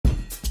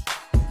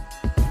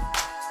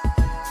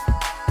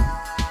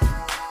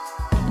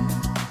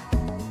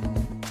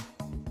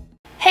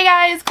Hey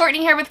guys, Courtney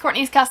here with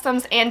Courtney's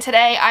Customs, and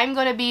today I'm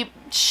going to be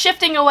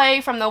shifting away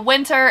from the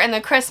winter and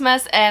the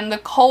Christmas and the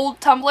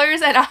cold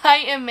tumblers, and I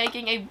am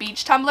making a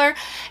beach tumbler,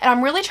 and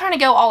I'm really trying to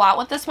go all out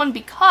with this one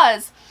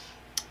because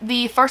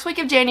the first week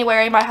of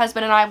January my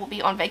husband and I will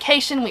be on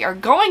vacation. We are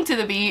going to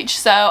the beach,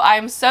 so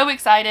I'm so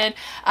excited.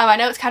 I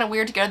know it's kind of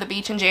weird to go to the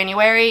beach in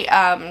January,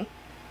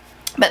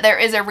 but there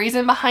is a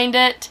reason behind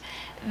it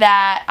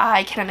that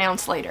I can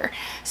announce later.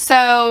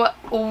 So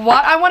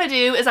what I want to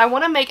do is I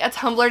want to make a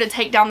tumbler to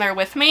take down there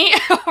with me.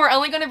 We're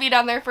only going to be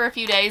down there for a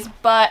few days,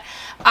 but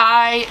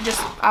I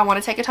want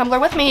to take a tumbler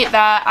with me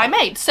that I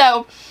made.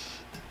 So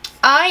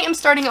I am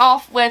starting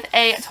off with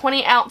a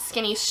 20-ounce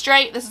skinny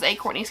straight. This is a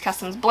Courtney's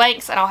Customs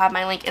Blanks, and I'll have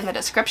my link in the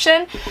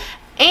description.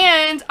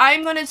 And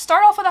I'm going to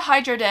start off with a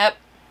hydro dip,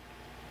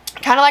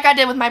 kind of like I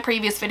did with my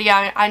previous video.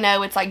 I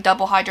know it's like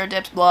double hydro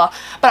dips, blah,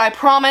 but I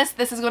promise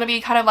this is going to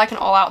be kind of like an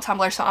all-out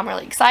tumbler, so I'm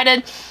really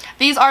excited.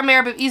 These are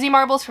Marabou Easy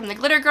Marbles from the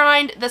Glitter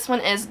Grind. This one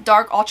is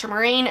dark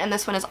ultramarine, and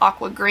this one is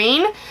aqua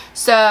green.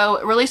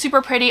 So really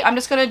super pretty. I'm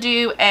just going to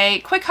do a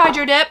quick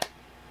hydro dip,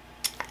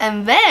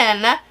 and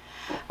then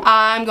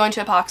I'm going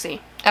to epoxy,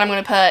 and I'm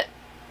going to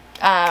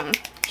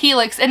put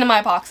Helix into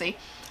my epoxy.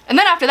 And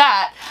then after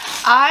that,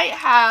 I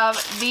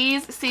have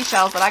these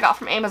seashells that I got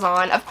from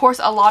Amazon. Of course,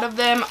 a lot of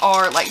them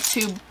are like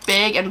too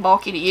big and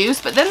bulky to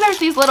use, but then there's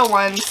these little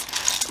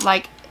ones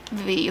like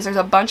these. There's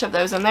a bunch of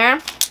those in there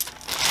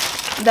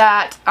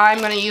that I'm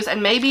going to use,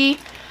 and maybe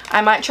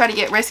I might try to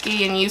get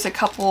risky and use a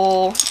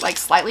couple like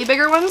slightly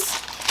bigger ones.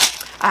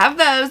 I have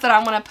those that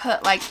I want to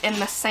put like in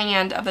the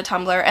sand of the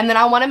tumbler, and then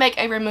I want to make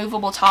a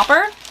removable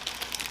topper.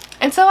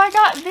 And so I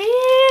got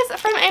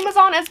these from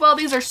Amazon as well.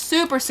 These are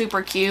super,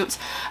 super cute.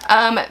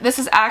 This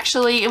is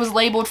actually, it was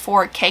labeled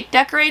for cake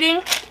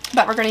decorating,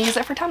 but we're going to use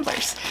it for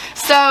tumblers.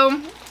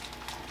 So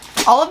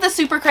all of the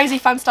super crazy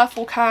fun stuff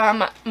will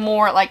come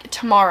more like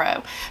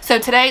tomorrow. So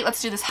today,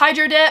 let's do this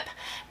hydro dip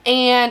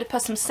and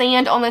put some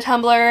sand on the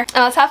tumbler, and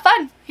let's have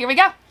fun. Here we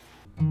go.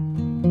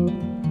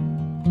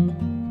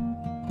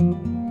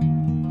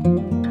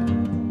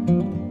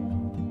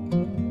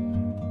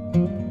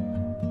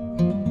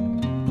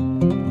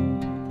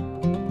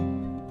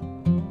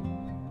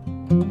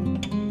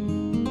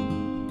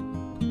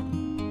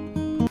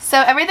 So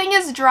everything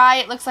is dry.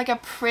 It looks like a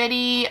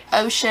pretty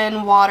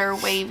ocean water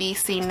wavy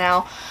scene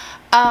now.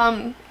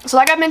 So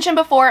like I mentioned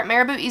before,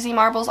 Marabou Easy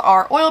Marbles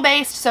are oil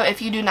based, so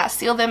if you do not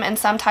seal them in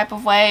some type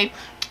of way,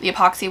 the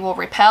epoxy will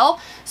repel.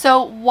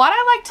 So what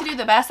I like to do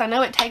the best, I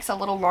know it takes a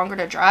little longer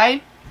to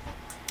dry,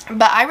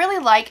 but I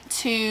really like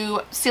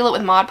to seal it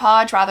with Mod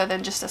Podge rather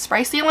than just a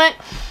spray sealant.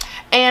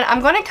 And I'm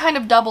going to kind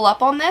of double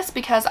up on this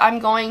because I'm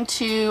going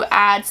to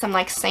add some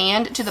like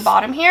sand to the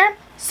bottom here.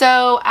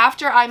 So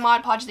after I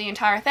Mod Podge the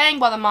entire thing,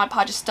 while the Mod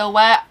Podge is still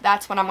wet,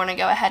 that's when I'm going to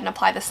go ahead and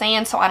apply the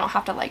sand, so I don't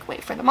have to like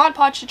wait for the Mod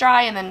Podge to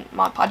dry and then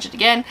Mod Podge it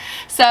again.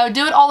 So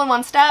do it all in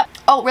one step.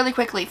 Oh, really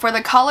quickly, for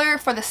the color,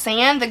 for the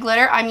sand, the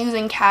glitter, I'm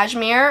using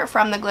Cashmere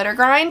from the Glitter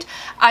Grind.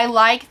 I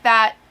like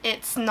that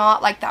it's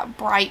not like that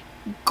bright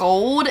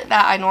gold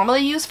that I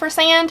normally use for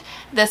sand.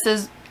 This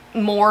is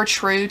more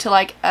true to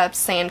like a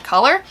sand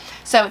color.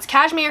 So it's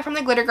Cashmere from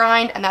the Glitter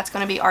Grind, and that's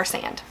going to be our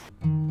sand.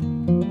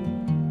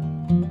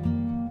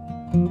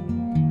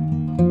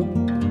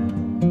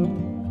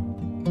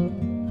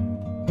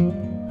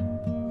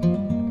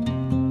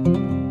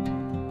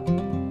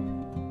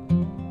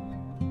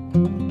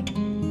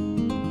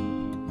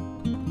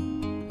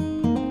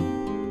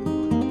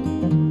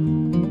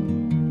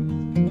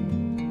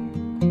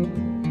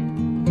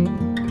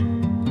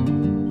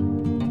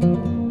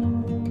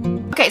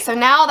 Okay, so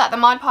now that the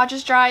Mod Podge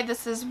is dry,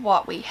 this is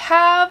what we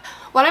have.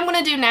 What I'm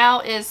going to do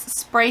now is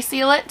spray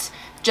seal it,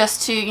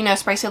 just to, you know,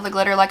 spray seal the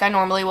glitter like I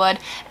normally would,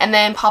 and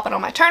then pop it on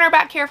my turner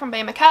back here from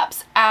Bama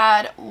Cups,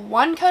 add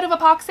one coat of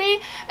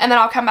epoxy, and then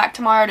I'll come back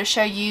tomorrow to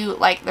show you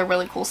like the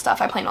really cool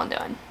stuff I plan on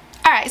doing.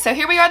 Alright, so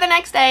here we are the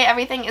next day.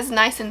 Everything is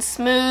nice and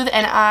smooth,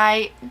 and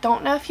I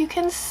don't know if you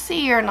can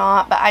see or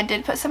not, but I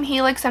did put some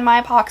Helix in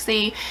my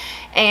epoxy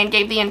and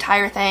gave the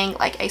entire thing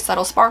like a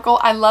subtle sparkle.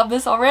 I love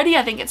this already.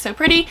 I think it's so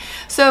pretty.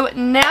 So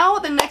now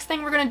the next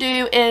thing we're going to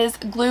do is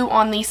glue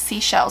on these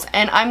seashells,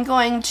 and I'm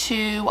going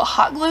to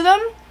hot glue them.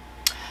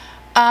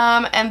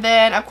 And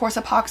then of course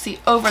epoxy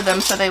over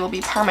them so they will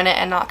be permanent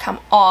and not come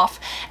off.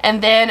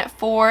 And then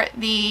for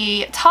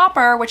the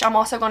topper, which I'm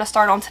also going to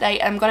start on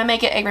today, I'm going to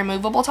make it a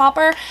removable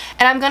topper,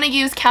 and I'm going to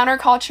use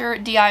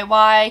Counterculture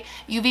DIY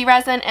UV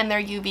resin and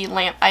their UV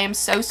lamp. I am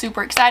so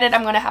super excited.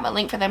 I'm going to have a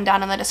link for them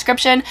down in the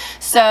description.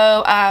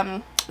 So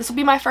this will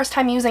be my first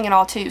time using it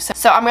all too,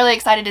 so I'm really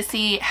excited to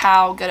see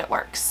how good it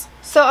works.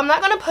 So I'm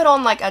not going to put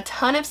on like a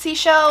ton of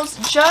seashells,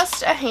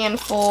 just a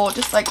handful,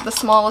 just like the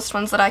smallest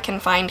ones that I can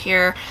find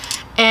here.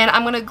 And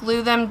I'm going to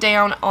glue them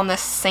down on the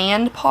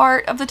sand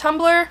part of the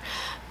tumbler.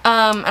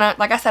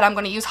 Like I said, I'm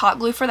going to use hot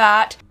glue for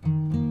that.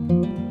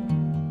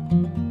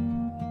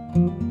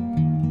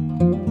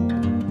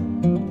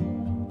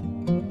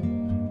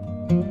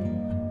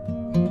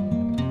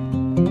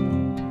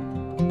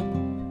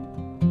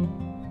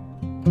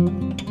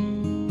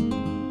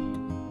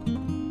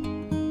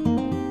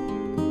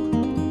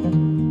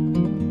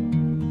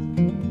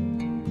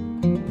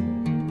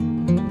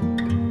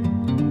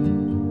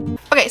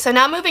 so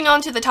now moving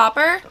on to the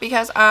topper,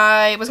 because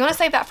I was going to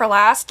save that for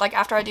last, like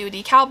after I do a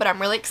decal, but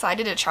I'm really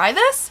excited to try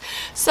this.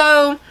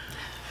 So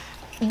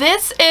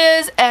this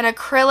is an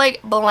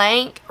acrylic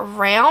blank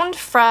round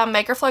from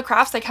Maker Flow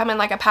Crafts. They come in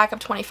like a pack of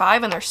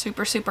 25 and they're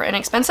super, super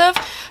inexpensive.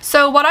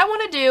 So what I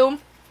want to do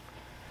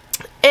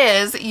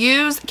is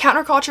use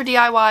Counterculture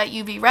DIY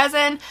UV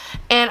resin,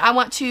 and I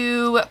want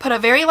to put a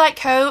very light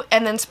coat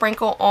and then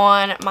sprinkle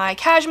on my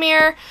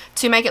cashmere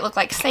to make it look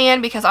like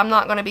sand, because I'm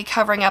not going to be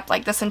covering up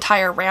like this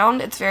entire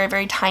round. It's very,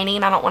 very tiny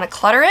and I don't want to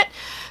clutter it.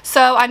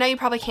 So I know you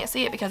probably can't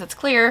see it because it's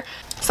clear.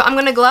 So I'm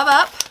going to glove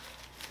up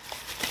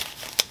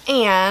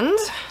and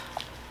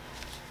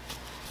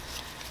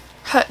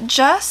put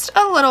just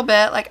a little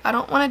bit, like I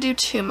don't want to do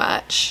too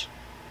much.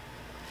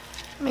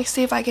 Let me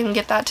see if I can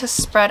get that to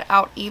spread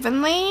out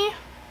evenly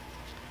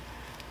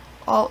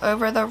all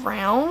over the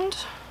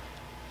round.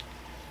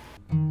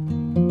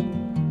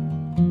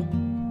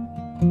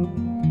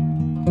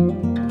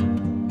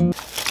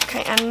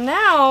 Okay, and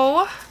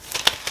now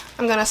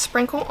I'm going to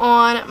sprinkle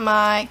on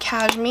my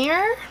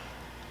cashmere.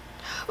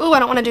 Ooh, I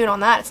don't want to do it on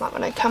that. It's not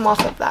going to come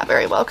off of that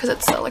very well because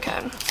it's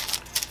silicone.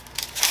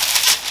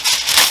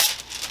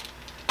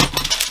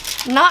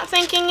 Not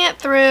thinking it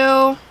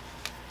through.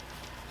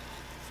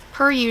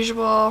 Per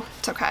usual.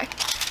 It's okay.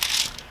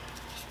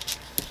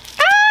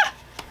 Ah!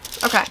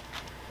 Okay.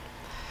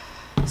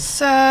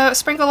 So,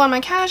 sprinkle on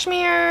my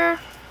cashmere.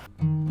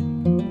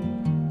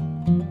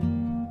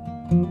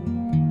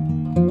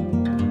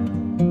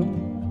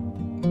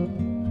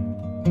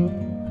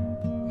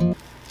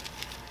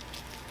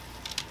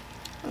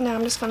 Now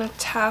I'm just going to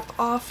tap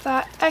off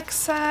that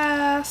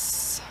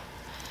excess.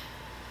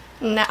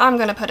 Now I'm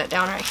going to put it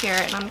down right here,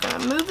 and I'm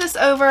going to move this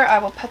over. I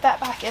will put that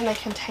back in the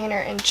container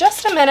in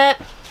just a minute.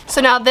 So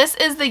now this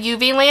is the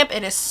UV lamp.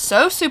 It is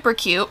so super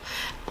cute,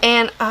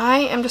 and I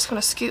am just going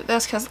to scoot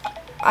this because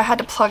I had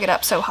to plug it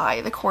up so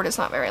high. The cord is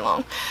not very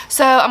long.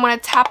 So I'm going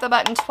to tap the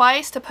button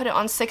twice to put it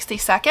on 60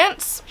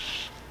 seconds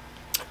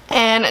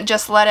and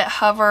just let it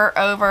hover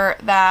over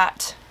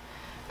that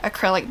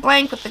acrylic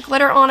blank with the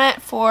glitter on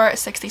it for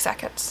 60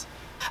 seconds.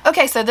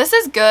 Okay, so this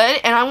is good,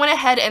 and I went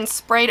ahead and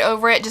sprayed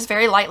over it just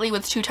very lightly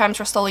with 2x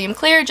Rust-Oleum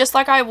Clear, just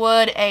like I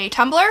would a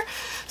tumbler.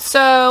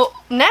 So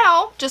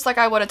now, just like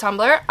I would a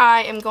tumbler,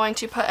 I am going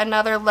to put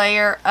another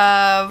layer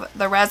of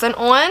the resin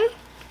on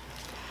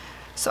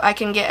so I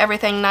can get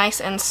everything nice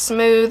and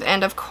smooth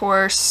and, of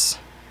course,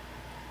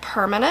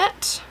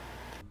 permanent.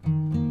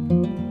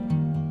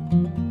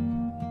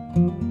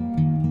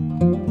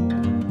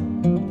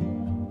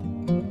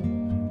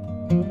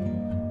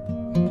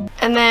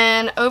 And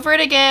then over it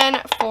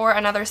again for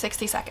another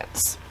 60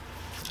 seconds.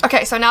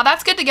 Okay, so now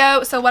that's good to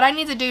go. So what I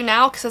need to do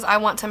now, because I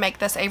want to make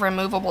this a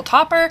removable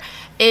topper,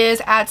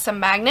 is add some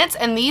magnets.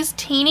 And these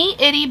teeny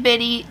itty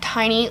bitty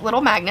tiny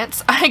little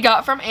magnets I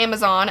got from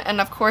Amazon.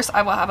 And of course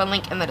I will have a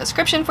link in the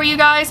description for you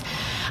guys.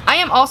 I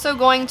am also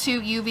going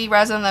to UV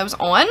resin those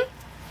on.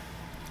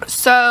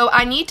 So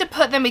I need to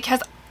put them,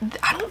 because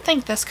I don't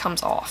think this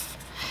comes off.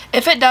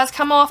 If it does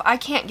come off, I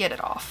can't get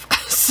it off.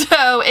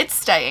 So it's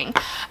staying.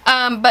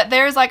 But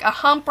there's like a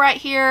hump right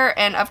here,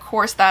 and of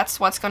course that's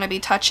what's going to be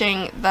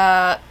touching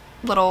the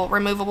little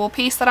removable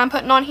piece that I'm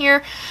putting on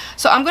here.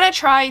 So I'm going to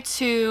try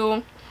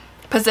to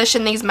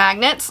position these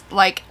magnets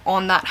like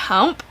on that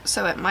hump.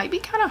 So it might be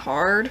kind of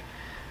hard,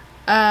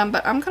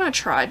 but I'm going to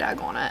try,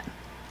 daggone it.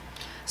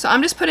 So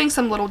I'm just putting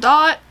some little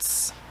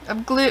dots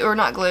of glue, or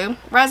not glue,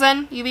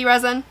 resin, UV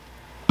resin.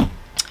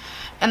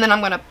 And then I'm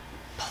going to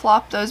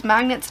plop those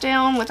magnets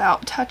down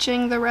without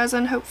touching the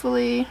resin,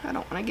 hopefully. I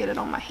don't want to get it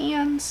on my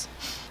hands.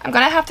 I'm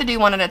going to have to do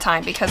one at a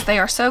time because they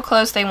are so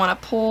close they want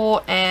to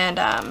pull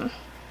and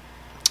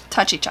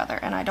touch each other,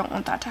 and I don't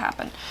want that to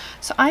happen.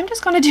 So I'm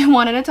just going to do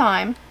one at a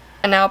time.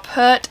 And now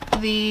put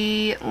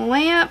the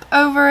lamp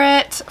over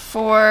it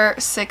for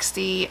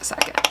 60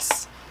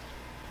 seconds.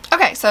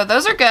 Okay, so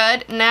those are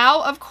good.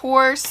 Now, of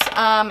course,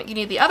 you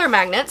need the other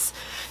magnets.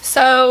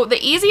 So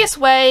the easiest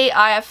way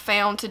I have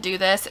found to do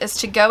this is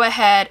to go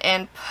ahead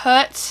and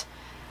put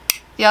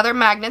the other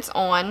magnets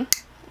on.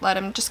 Let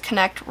them just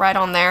connect right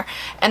on there.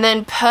 And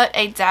then put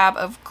a dab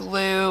of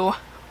glue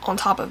on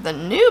top of the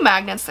new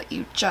magnets that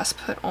you just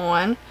put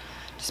on.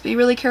 Just be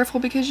really careful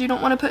because you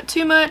don't want to put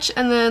too much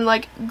and then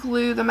like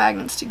glue the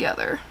magnets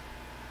together.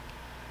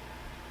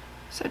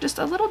 So just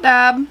a little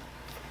dab.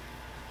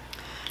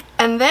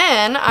 And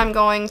then I'm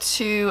going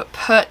to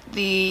put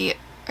the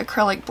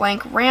acrylic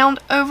blank round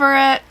over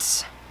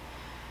it.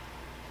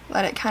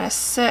 Let it kind of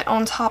sit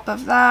on top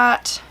of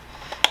that.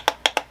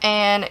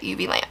 And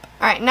UV lamp.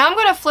 Alright, now I'm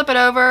going to flip it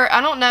over.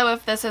 I don't know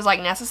if this is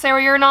like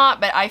necessary or not,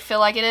 but I feel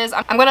like it is.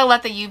 I'm going to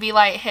let the UV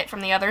light hit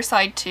from the other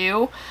side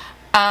too.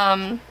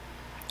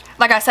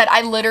 Like I said,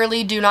 I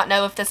literally do not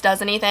know if this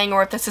does anything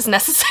or if this is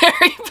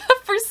necessary,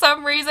 but for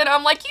some reason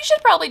I'm like, you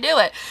should probably do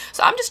it.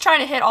 So I'm just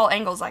trying to hit all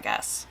angles, I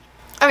guess.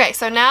 Okay,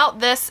 so now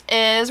this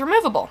is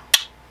removable,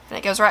 and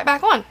it goes right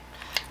back on.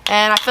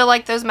 And I feel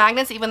like those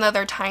magnets, even though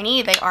they're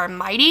tiny, they are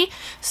mighty.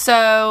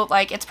 So,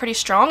 like, it's pretty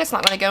strong. It's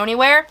not going to go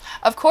anywhere.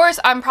 Of course,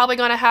 I'm probably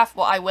going to have,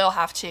 well, I will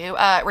have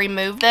to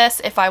remove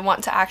this if I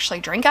want to actually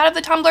drink out of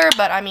the tumbler.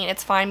 But, I mean,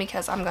 it's fine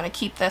because I'm going to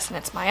keep this and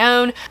it's my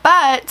own.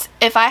 But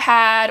if I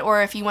had,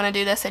 or if you want to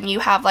do this and you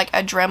have, like,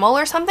 a Dremel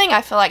or something,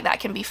 I feel like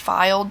that can be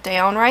filed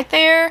down right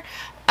there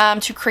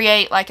to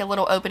create, like, a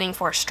little opening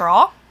for a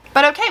straw.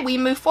 But, okay, we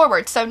move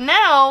forward. So,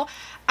 now,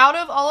 out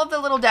of all of the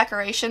little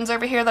decorations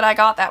over here that I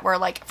got that were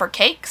like for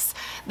cakes,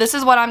 this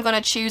is what I'm going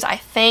to choose. I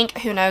think,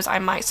 who knows, I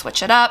might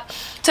switch it up.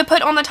 To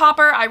put on the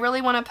topper, I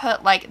really want to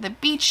put like the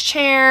beach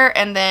chair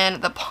and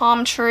then the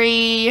palm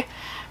tree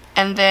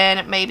and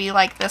then maybe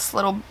like this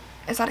little,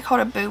 is that called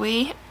a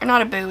buoy? Or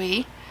not a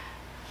buoy.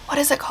 What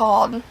is it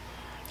called?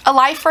 A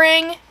life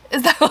ring?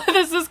 Is that what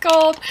this is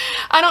called?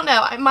 I don't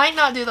know. I might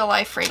not do the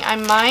life ring. I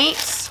might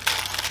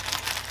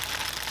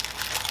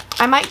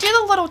do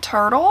the little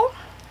turtle.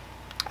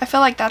 I feel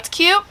like that's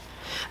cute,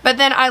 but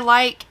then I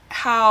like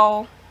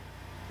how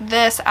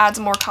this adds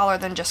more color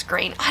than just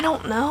green. I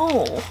don't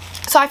know.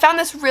 So I found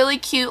this really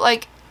cute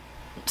like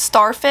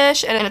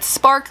starfish and it's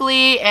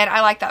sparkly and I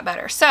like that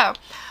better. So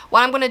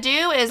what I'm going to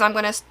do is I'm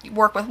going to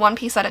work with one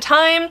piece at a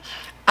time,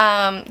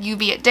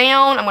 UV it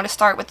down. I'm going to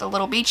start with the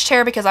little beach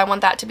chair because I want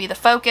that to be the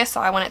focus.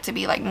 So I want it to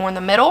be like more in the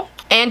middle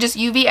and just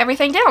UV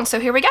everything down. So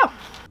here we go.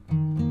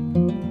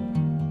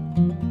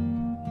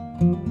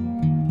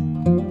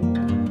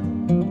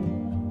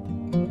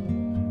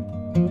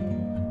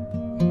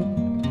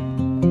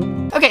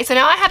 Okay, so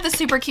now I have this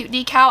super cute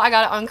decal. I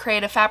got it on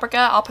Creative Fabrica.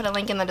 I'll put a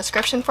link in the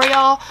description for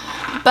y'all.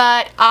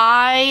 But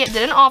I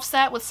did an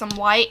offset with some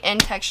white and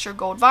textured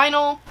gold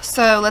vinyl.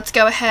 So let's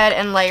go ahead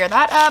and layer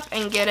that up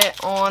and get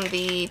it on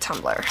the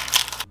tumbler.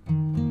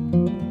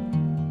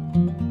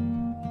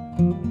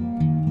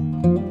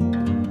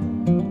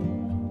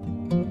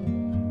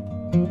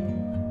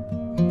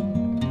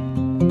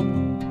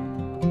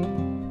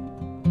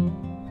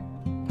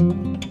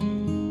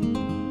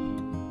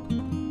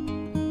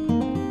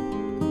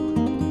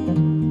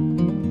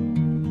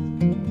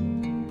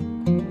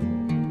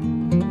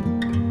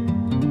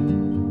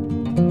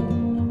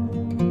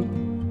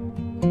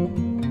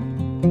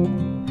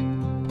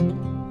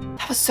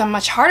 So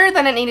much harder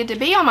than it needed to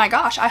be. Oh my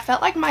gosh, I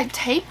felt like my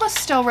tape was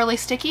still really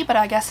sticky, but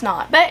I guess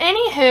not. But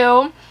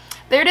anywho,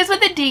 there it is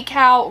with the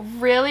decal.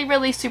 Really,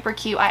 really super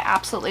cute. I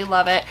absolutely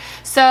love it.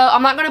 So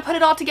I'm not going to put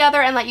it all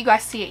together and let you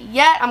guys see it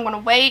yet. I'm going to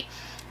wait,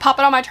 pop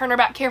it on my turner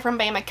back here from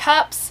Bama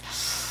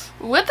Cups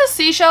with the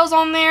seashells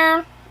on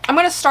there. I'm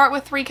going to start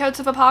with 3 coats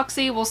of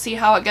epoxy. We'll see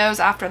how it goes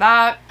after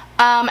that.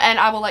 And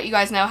I will let you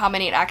guys know how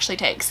many it actually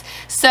takes.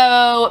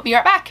 So be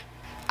right back.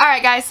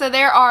 Alright guys, so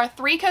there are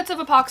 3 coats of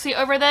epoxy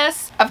over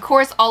this. Of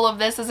course, all of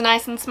this is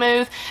nice and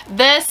smooth.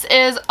 This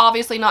is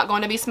obviously not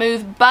going to be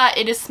smooth, but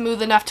it is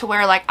smooth enough to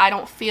where like I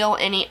don't feel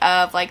any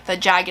of like the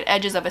jagged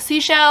edges of a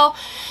seashell.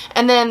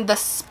 And then the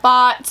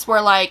spots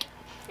where like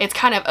it's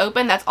kind of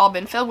open, that's all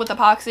been filled with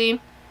epoxy.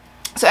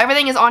 So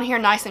everything is on here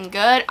nice and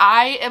good.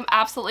 I am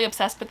absolutely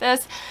obsessed with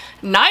this.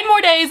 9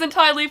 more days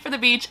until I leave for the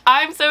beach.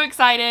 I'm so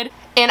excited.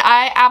 And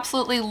I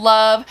absolutely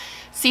love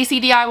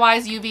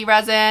CCDIY's UV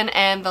resin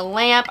and the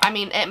lamp. I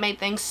mean, it made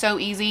things so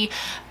easy.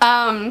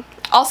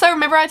 Also,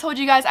 remember I told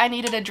you guys I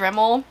needed a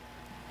Dremel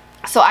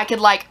so I could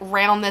like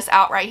round this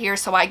out right here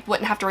so I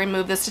wouldn't have to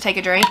remove this to take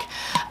a drink.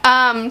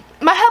 My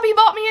hubby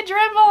bought me a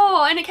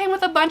Dremel and it came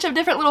with a bunch of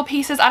different little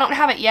pieces. I don't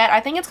have it yet. I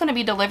think it's going to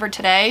be delivered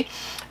today.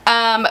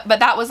 But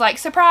that was like,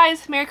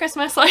 surprise, Merry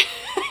Christmas, like,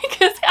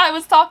 because I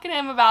was talking to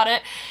him about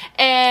it,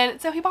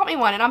 and so he bought me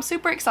one, and I'm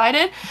super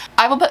excited.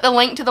 I will put the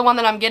link to the one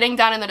that I'm getting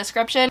down in the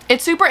description.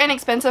 It's super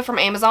inexpensive from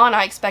Amazon.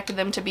 I expected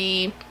them to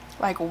be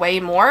like way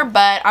more,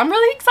 but I'm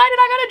really excited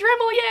I got a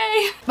Dremel,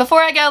 yay!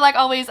 Before I go, like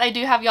always, I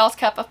do have y'all's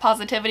cup of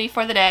positivity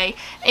for the day,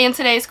 and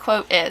today's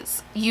quote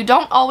is, "You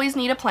don't always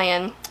need a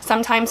plan.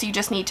 Sometimes you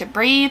just need to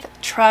breathe,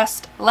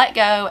 trust, let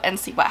go, and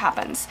see what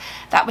happens."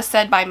 That was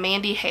said by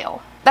Mandy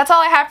Hale. That's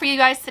all I have for you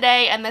guys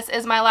today, and this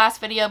is my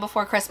last video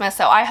before Christmas,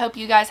 so I hope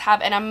you guys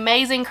have an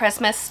amazing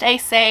Christmas. Stay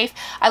safe.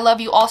 I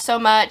love you all so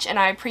much, and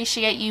I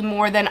appreciate you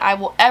more than I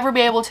will ever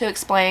be able to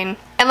explain.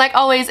 And like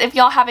always, if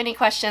y'all have any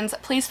questions,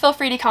 please feel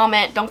free to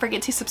comment. Don't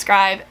forget to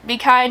subscribe. Be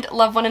kind,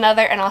 love one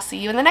another, and I'll see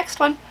you in the next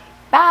one.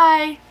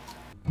 Bye!